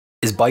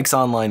Is Bikes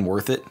Online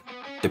worth it?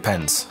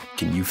 Depends.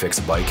 Can you fix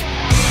a bike?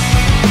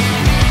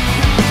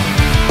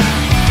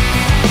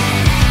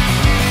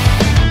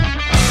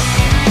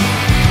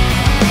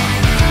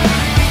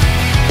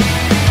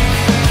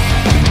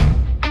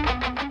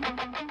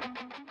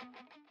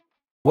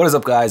 What is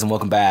up, guys, and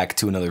welcome back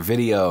to another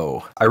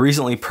video. I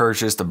recently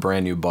purchased a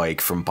brand new bike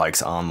from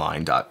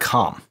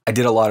bikesonline.com. I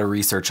did a lot of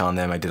research on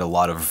them. I did a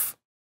lot of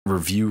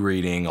review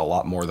reading, a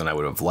lot more than I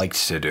would have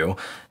liked to do.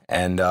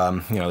 And,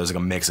 there's like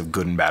a mix of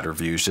good and bad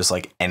reviews, just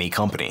like any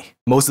company.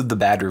 Most of the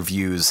bad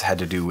reviews had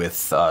to do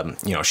with,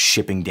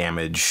 shipping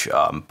damage,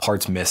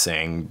 parts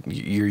missing,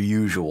 your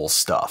usual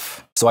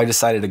stuff. So I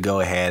decided to go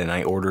ahead and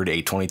I ordered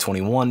a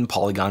 2021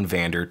 Polygon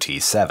Vander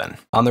T7.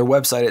 On their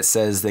website, it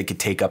says they could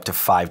take up to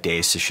 5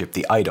 days to ship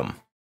the item,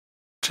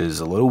 which is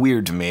a little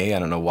weird to me. I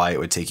don't know why it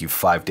would take you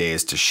 5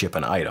 days to ship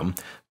an item,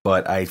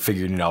 but I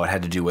figured, it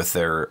had to do with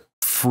their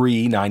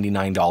free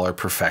 $99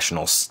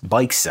 professional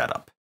bike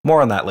setup.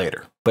 More on that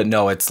later. But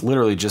no, it's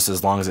literally just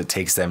as long as it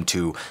takes them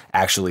to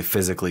actually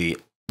physically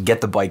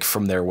get the bike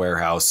from their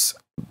warehouse,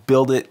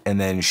 build it,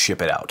 and then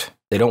ship it out.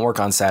 They don't work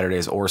on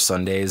Saturdays or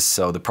Sundays,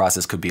 so the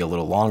process could be a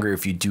little longer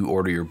if you do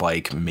order your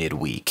bike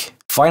midweek.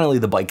 Finally,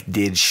 the bike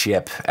did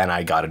ship, and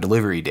I got a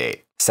delivery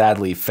date.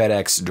 Sadly,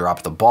 FedEx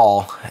dropped the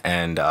ball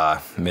and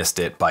missed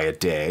it by a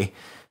day,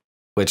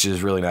 which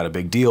is really not a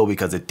big deal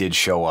because it did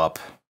show up.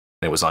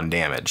 It was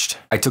undamaged.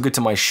 I took it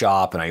to my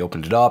shop and I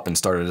opened it up and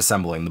started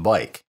assembling the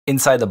bike.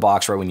 Inside the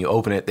box, right when you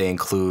open it, they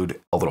include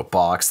a little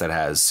box that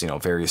has,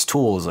 various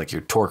tools like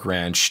your torque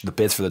wrench, the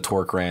bits for the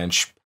torque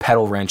wrench,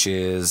 pedal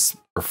wrenches,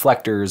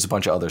 reflectors, a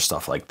bunch of other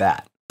stuff like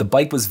that. The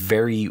bike was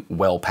very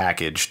well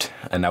packaged,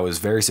 and I was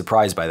very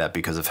surprised by that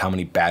because of how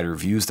many bad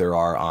reviews there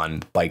are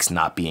on bikes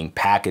not being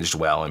packaged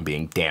well and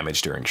being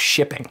damaged during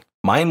shipping.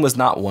 Mine was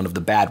not one of the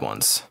bad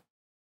ones.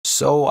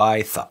 So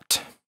I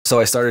thought. So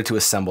I started to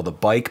assemble the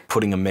bike,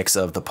 putting a mix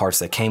of the parts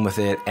that came with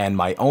it and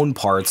my own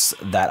parts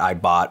that I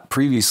bought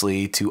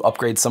previously to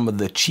upgrade some of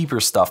the cheaper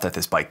stuff that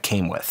this bike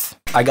came with.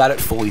 I got it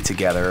fully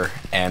together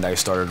and I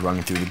started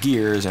running through the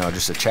gears,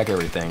 just to check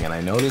everything, and I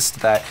noticed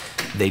that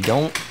they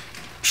don't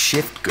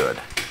shift good.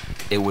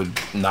 It would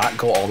not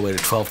go all the way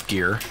to 12th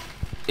gear.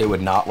 It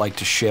would not like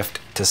to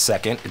shift to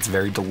second. It's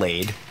very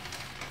delayed.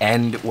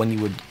 And when you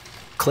would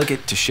click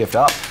it to shift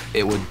up,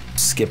 it would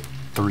skip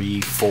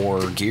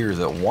 3-4 gears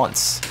at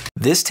once.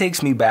 This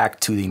takes me back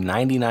to the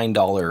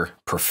 $99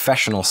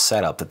 professional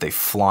setup that they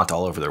flaunt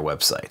all over their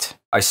website.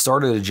 I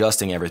started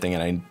adjusting everything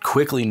and I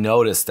quickly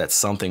noticed that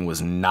something was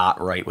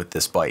not right with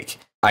this bike.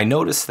 I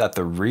noticed that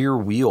the rear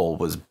wheel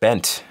was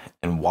bent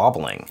and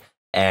wobbling,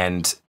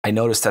 and I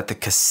noticed that the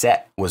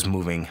cassette was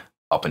moving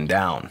up and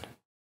down.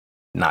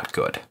 Not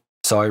good.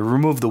 So I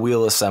removed the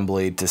wheel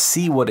assembly to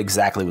see what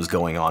exactly was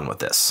going on with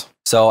this.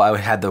 So I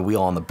had the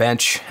wheel on the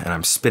bench and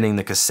I'm spinning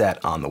the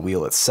cassette on the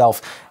wheel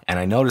itself, and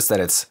I noticed that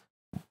it's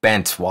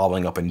bent,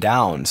 wobbling up and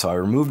down. So I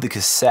removed the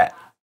cassette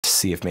to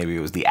see if maybe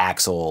it was the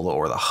axle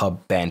or the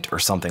hub bent or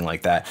something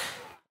like that,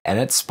 and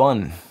it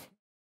spun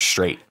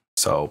straight.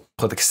 So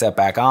put the cassette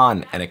back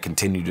on and it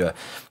continued to,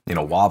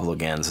 wobble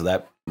again. So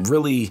that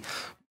really,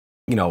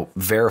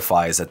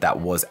 verifies that that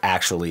was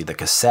actually the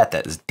cassette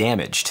that is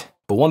damaged.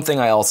 But one thing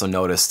I also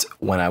noticed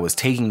when I was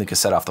taking the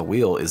cassette off the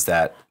wheel is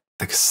that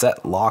the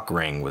cassette lock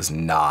ring was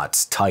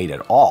not tight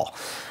at all.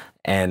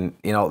 And,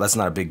 that's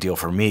not a big deal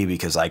for me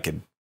because I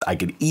could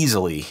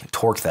easily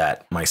torque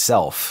that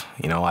myself.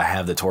 I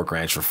have the torque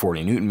wrench for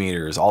 40 Newton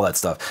meters, all that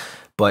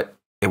stuff, but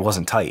it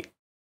wasn't tight.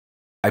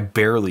 I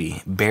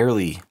barely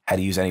had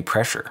to use any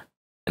pressure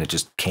and it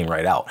just came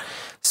right out.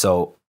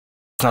 So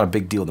it's not a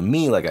big deal to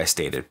me, like I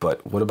stated,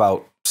 but what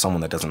about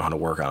someone that doesn't know how to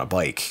work on a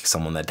bike?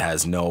 Someone that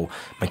has no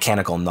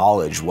mechanical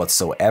knowledge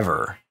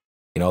whatsoever?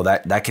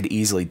 That could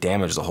easily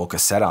damage the whole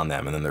cassette on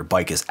them, and then their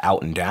bike is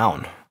out and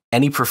down.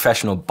 Any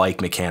professional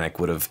bike mechanic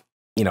would have,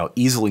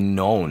 easily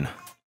known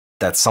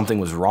that something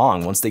was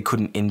wrong once they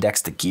couldn't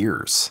index the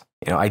gears.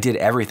 I did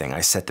everything.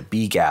 I set the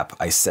B gap.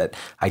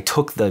 I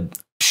took the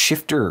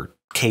shifter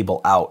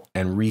cable out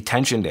and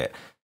retensioned it.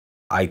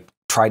 I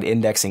tried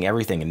indexing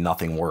everything and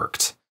nothing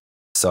worked.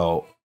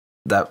 So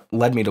that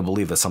led me to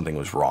believe that something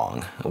was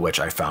wrong, which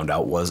I found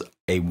out was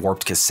a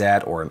warped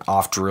cassette or an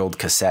off-drilled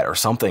cassette or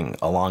something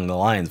along the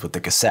lines with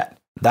the cassette.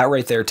 That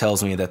right there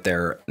tells me that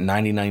their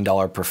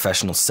 $99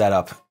 professional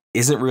setup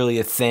isn't really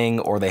a thing,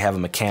 or they have a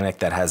mechanic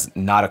that has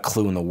not a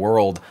clue in the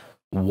world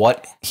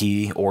what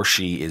he or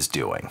she is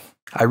doing.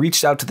 I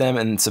reached out to them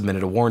and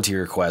submitted a warranty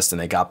request, and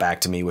they got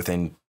back to me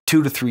within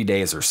 2 to 3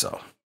 days or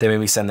so. They made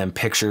me send them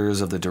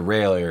pictures of the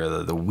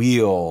derailleur, the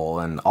wheel,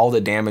 and all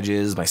the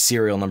damages, my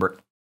serial number,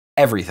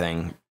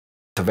 everything,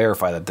 to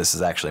verify that this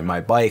is actually my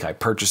bike. I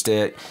purchased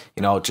it,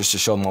 just to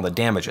show them all the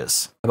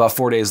damages. About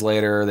 4 days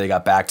later, they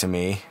got back to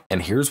me,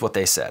 and here's what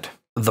they said.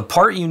 The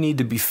part you need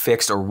to be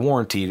fixed or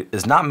warrantied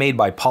is not made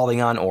by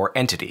Polygon or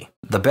Entity.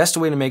 The best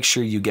way to make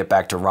sure you get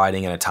back to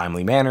riding in a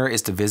timely manner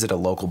is to visit a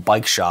local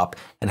bike shop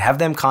and have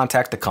them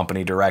contact the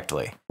company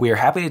directly. We are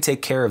happy to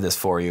take care of this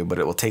for you, but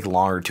it will take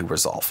longer to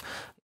resolve.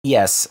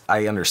 Yes,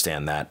 I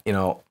understand that.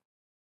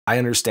 I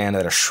understand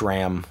that a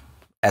SRAM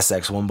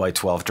SX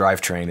 1x12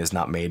 drivetrain is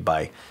not made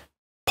by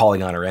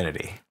Polygon or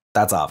Entity.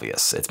 That's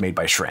obvious. It's made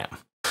by SRAM.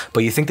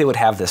 But you think they would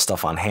have this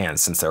stuff on hand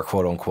since they're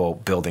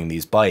quote-unquote building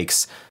these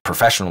bikes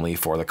professionally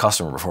for the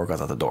customer before it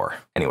goes out the door.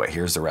 Anyway,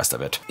 here's the rest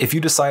of it. If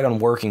you decide on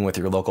working with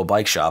your local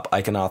bike shop,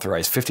 I can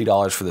authorize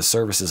 $50 for the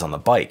services on the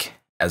bike,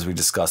 as we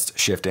discussed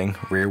shifting,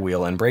 rear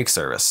wheel, and brake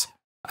service.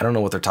 I don't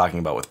know what they're talking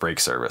about with brake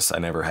service. I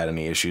never had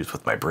any issues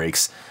with my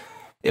brakes.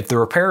 If the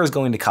repair is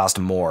going to cost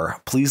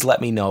more, please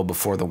let me know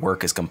before the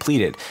work is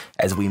completed,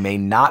 as we may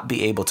not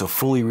be able to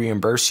fully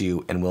reimburse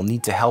you and will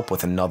need to help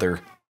with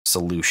another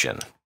solution.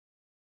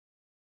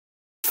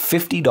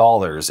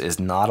 $50 is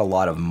not a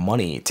lot of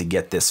money to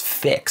get this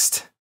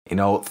fixed. You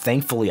know,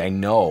 thankfully I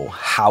know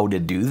how to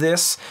do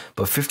this,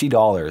 but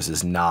 $50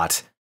 is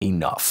not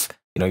enough.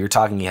 You know, you're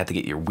talking you have to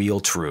get your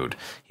wheel trued.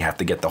 You have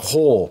to get the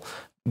whole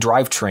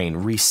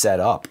drivetrain reset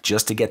up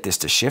just to get this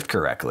to shift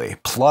correctly.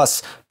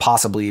 Plus,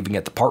 possibly even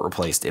get the part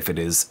replaced if it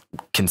is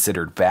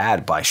considered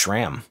bad by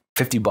SRAM.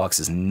 $50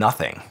 is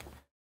nothing.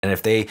 And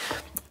if they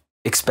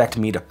expect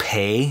me to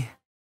pay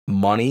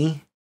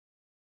money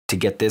to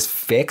get this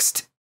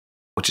fixed,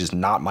 which is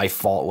not my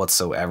fault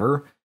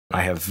whatsoever,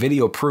 I have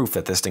video proof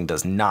that this thing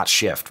does not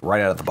shift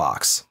right out of the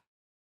box.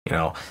 You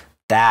know,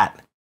 that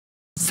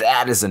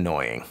is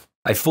annoying.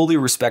 I fully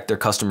respect their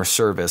customer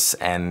service,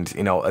 and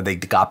you know, they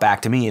got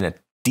back to me in a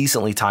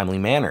decently timely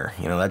manner.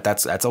 You know,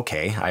 that's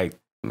okay. I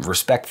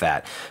respect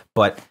that.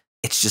 But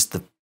it's just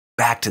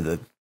back to the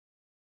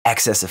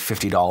excess of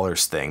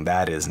 $50 thing.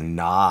 That is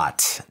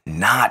not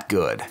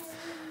good.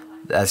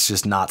 That's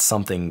just not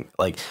something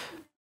like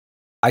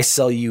I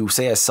sell you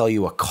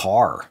a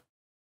car,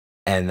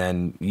 and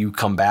then you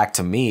come back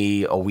to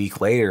me a week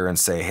later and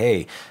say,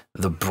 hey,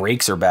 the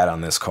brakes are bad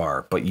on this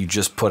car, but you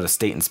just put a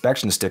state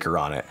inspection sticker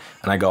on it.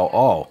 And I go,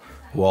 oh,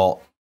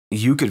 well,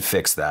 you could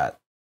fix that.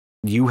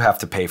 You have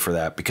to pay for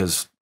that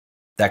because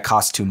that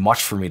costs too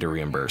much for me to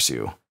reimburse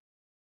you.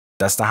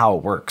 That's not how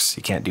it works.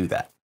 You can't do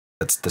that.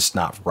 That's just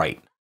not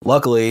right.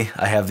 Luckily,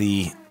 I have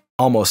the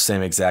almost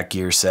same exact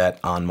gear set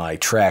on my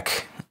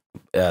Trek.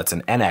 It's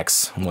an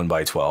NX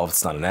 1x12.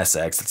 It's not an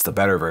SX. It's the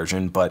better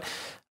version. But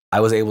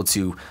I was able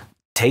to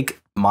take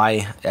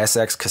my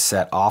SX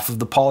cassette off of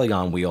the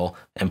Polygon wheel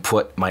and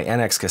put my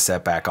NX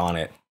cassette back on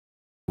it.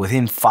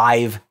 Within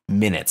 5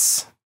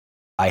 minutes,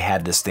 I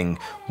had this thing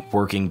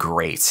working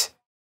great.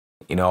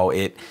 You know,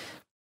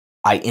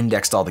 I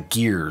indexed all the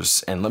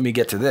gears, and let me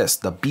get to this.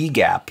 The B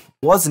gap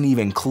wasn't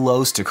even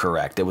close to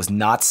correct. It was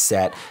not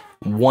set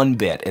one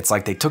bit. It's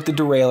like they took the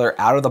derailleur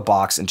out of the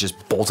box and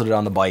just bolted it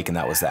on the bike, and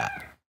that was that.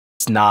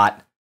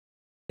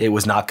 It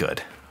was not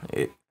good.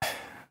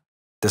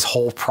 This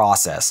whole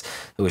process,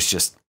 it was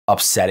just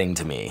upsetting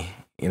to me,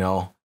 you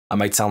know? I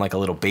might sound like a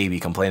little baby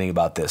complaining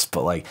about this,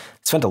 but like, I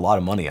spent a lot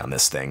of money on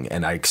this thing,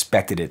 and I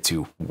expected it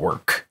to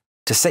work.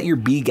 To set your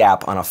B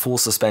gap on a full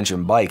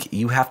suspension bike,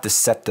 you have to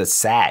set the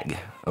sag,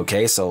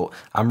 okay? So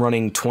I'm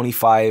running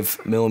 25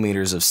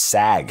 millimeters of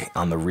sag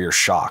on the rear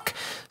shock.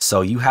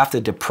 So you have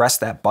to depress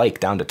that bike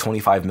down to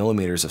 25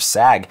 millimeters of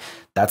sag.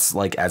 That's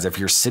like as if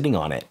you're sitting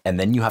on it, and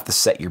then you have to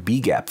set your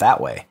B gap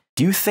that way.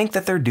 Do you think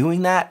that they're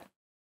doing that?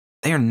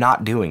 They are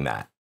not doing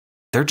that.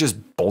 They're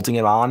just bolting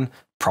it on,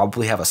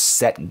 probably have a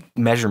set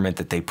measurement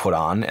that they put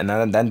on, and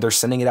then they're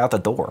sending it out the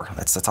door.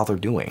 That's all they're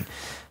doing.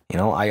 You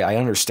know, I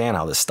understand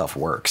how this stuff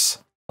works.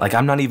 Like,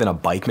 I'm not even a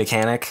bike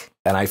mechanic,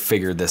 and I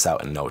figured this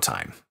out in no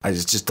time. It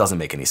just doesn't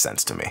make any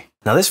sense to me.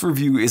 Now, this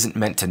review isn't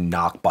meant to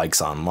knock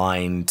Bikes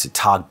Online, to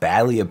talk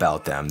badly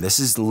about them. This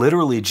is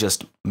literally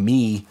just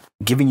me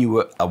giving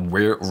you a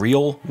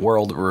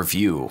real-world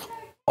review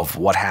of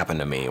what happened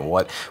to me,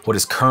 what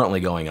is currently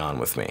going on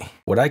with me.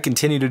 Would I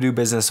continue to do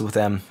business with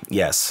them?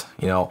 Yes.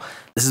 You know,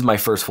 this is my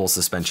first full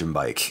suspension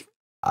bike.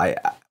 I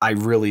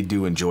really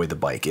do enjoy the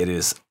bike. It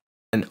is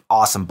an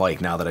awesome bike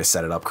now that I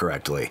set it up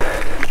correctly.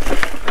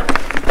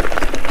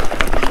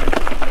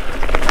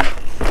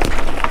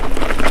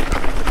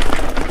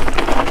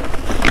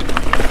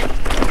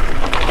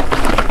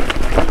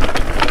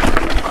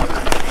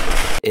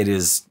 It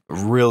is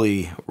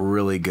really,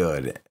 really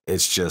good.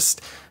 It's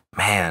just,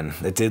 man,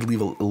 it did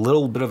leave a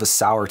little bit of a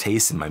sour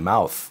taste in my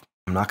mouth.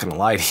 I'm not gonna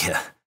lie to you.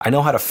 I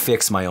know how to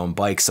fix my own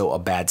bike, so a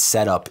bad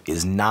setup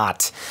is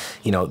not,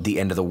 you know, the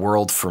end of the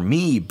world for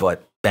me,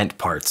 but bent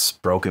parts,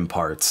 broken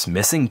parts,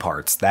 missing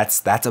parts,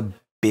 that's a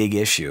big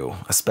issue,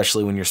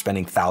 especially when you're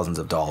spending thousands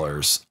of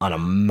dollars on a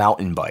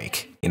mountain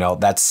bike. You know,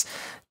 that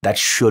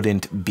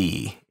shouldn't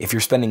be. If you're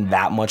spending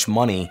that much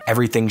money,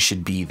 everything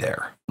should be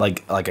there.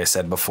 Like I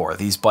said before,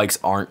 these bikes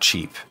aren't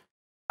cheap.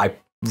 I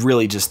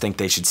really just think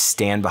they should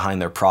stand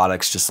behind their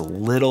products just a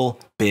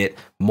little bit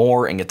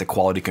more and get the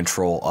quality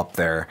control up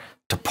there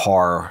to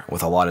par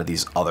with a lot of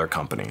these other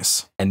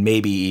companies. And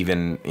maybe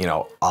even, you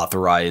know,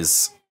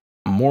 authorize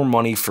more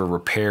money for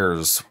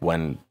repairs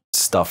when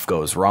stuff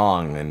goes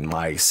wrong in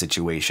my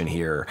situation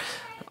here.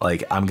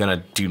 Like, I'm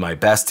gonna do my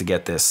best to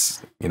get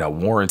this, you know,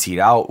 warrantied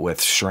out with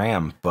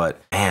SRAM,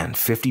 but man,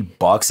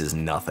 $50 is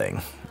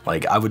nothing.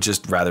 Like, I would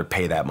just rather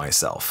pay that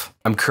myself.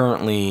 I'm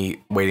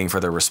currently waiting for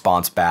the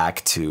response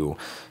back to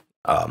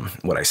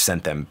what I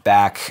sent them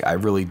back. I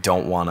really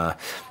don't want to,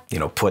 you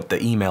know, put the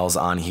emails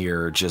on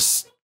here.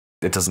 Just,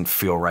 it doesn't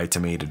feel right to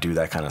me to do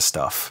that kind of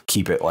stuff.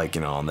 Keep it like,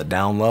 you know, on the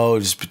down low,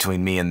 just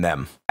between me and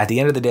them. At the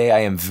end of the day, I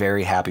am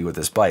very happy with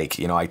this bike.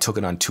 You know, I took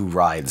it on 2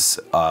 rides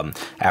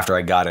after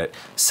I got it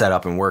set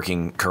up and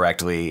working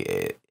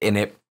correctly, and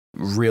it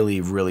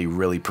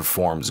really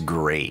performs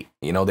great.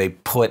 You know, they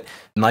put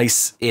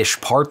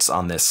nice-ish parts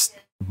on this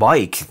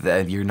bike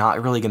that you're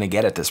not really going to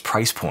get at this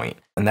price point.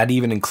 And that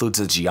even includes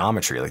the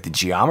geometry. Like, the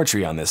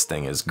geometry on this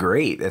thing is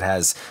great. It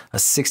has a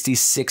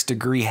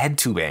 66-degree head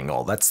tube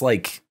angle. That's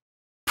like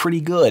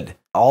pretty good.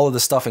 All of the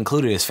stuff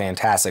included is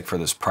fantastic for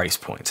this price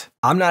point.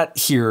 I'm not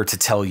here to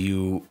tell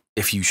you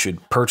if you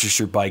should purchase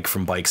your bike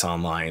from Bikes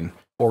Online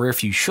or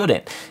if you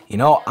shouldn't. You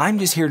know, I'm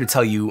just here to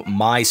tell you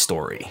my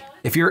story.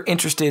 If you're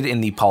interested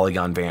in the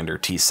Polygon Vander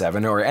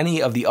T7 or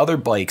any of the other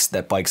bikes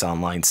that Bikes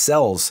Online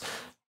sells,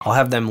 I'll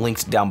have them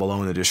linked down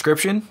below in the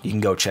description. You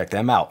can go check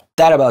them out.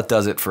 That about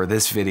does it for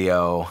this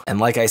video. And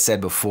like I said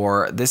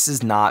before, this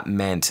is not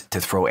meant to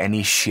throw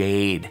any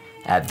shade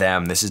at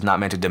them. This is not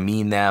meant to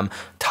demean them,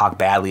 talk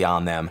badly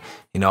on them.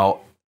 You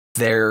know,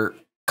 their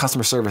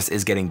customer service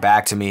is getting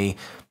back to me.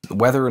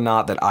 Whether or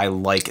not that I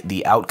like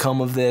the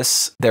outcome of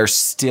this, they're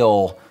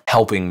still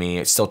helping me.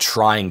 It's still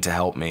trying to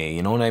help me.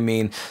 You know what I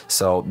mean?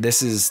 So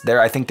this is,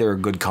 I think they're a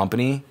good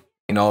company.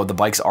 You know, the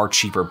bikes are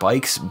cheaper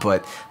bikes,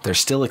 but they're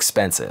still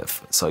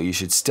expensive. So you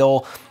should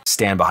still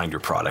stand behind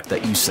your product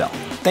that you sell.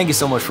 Thank you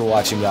so much for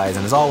watching, guys.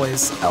 And as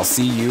always, I'll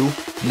see you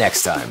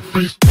next time.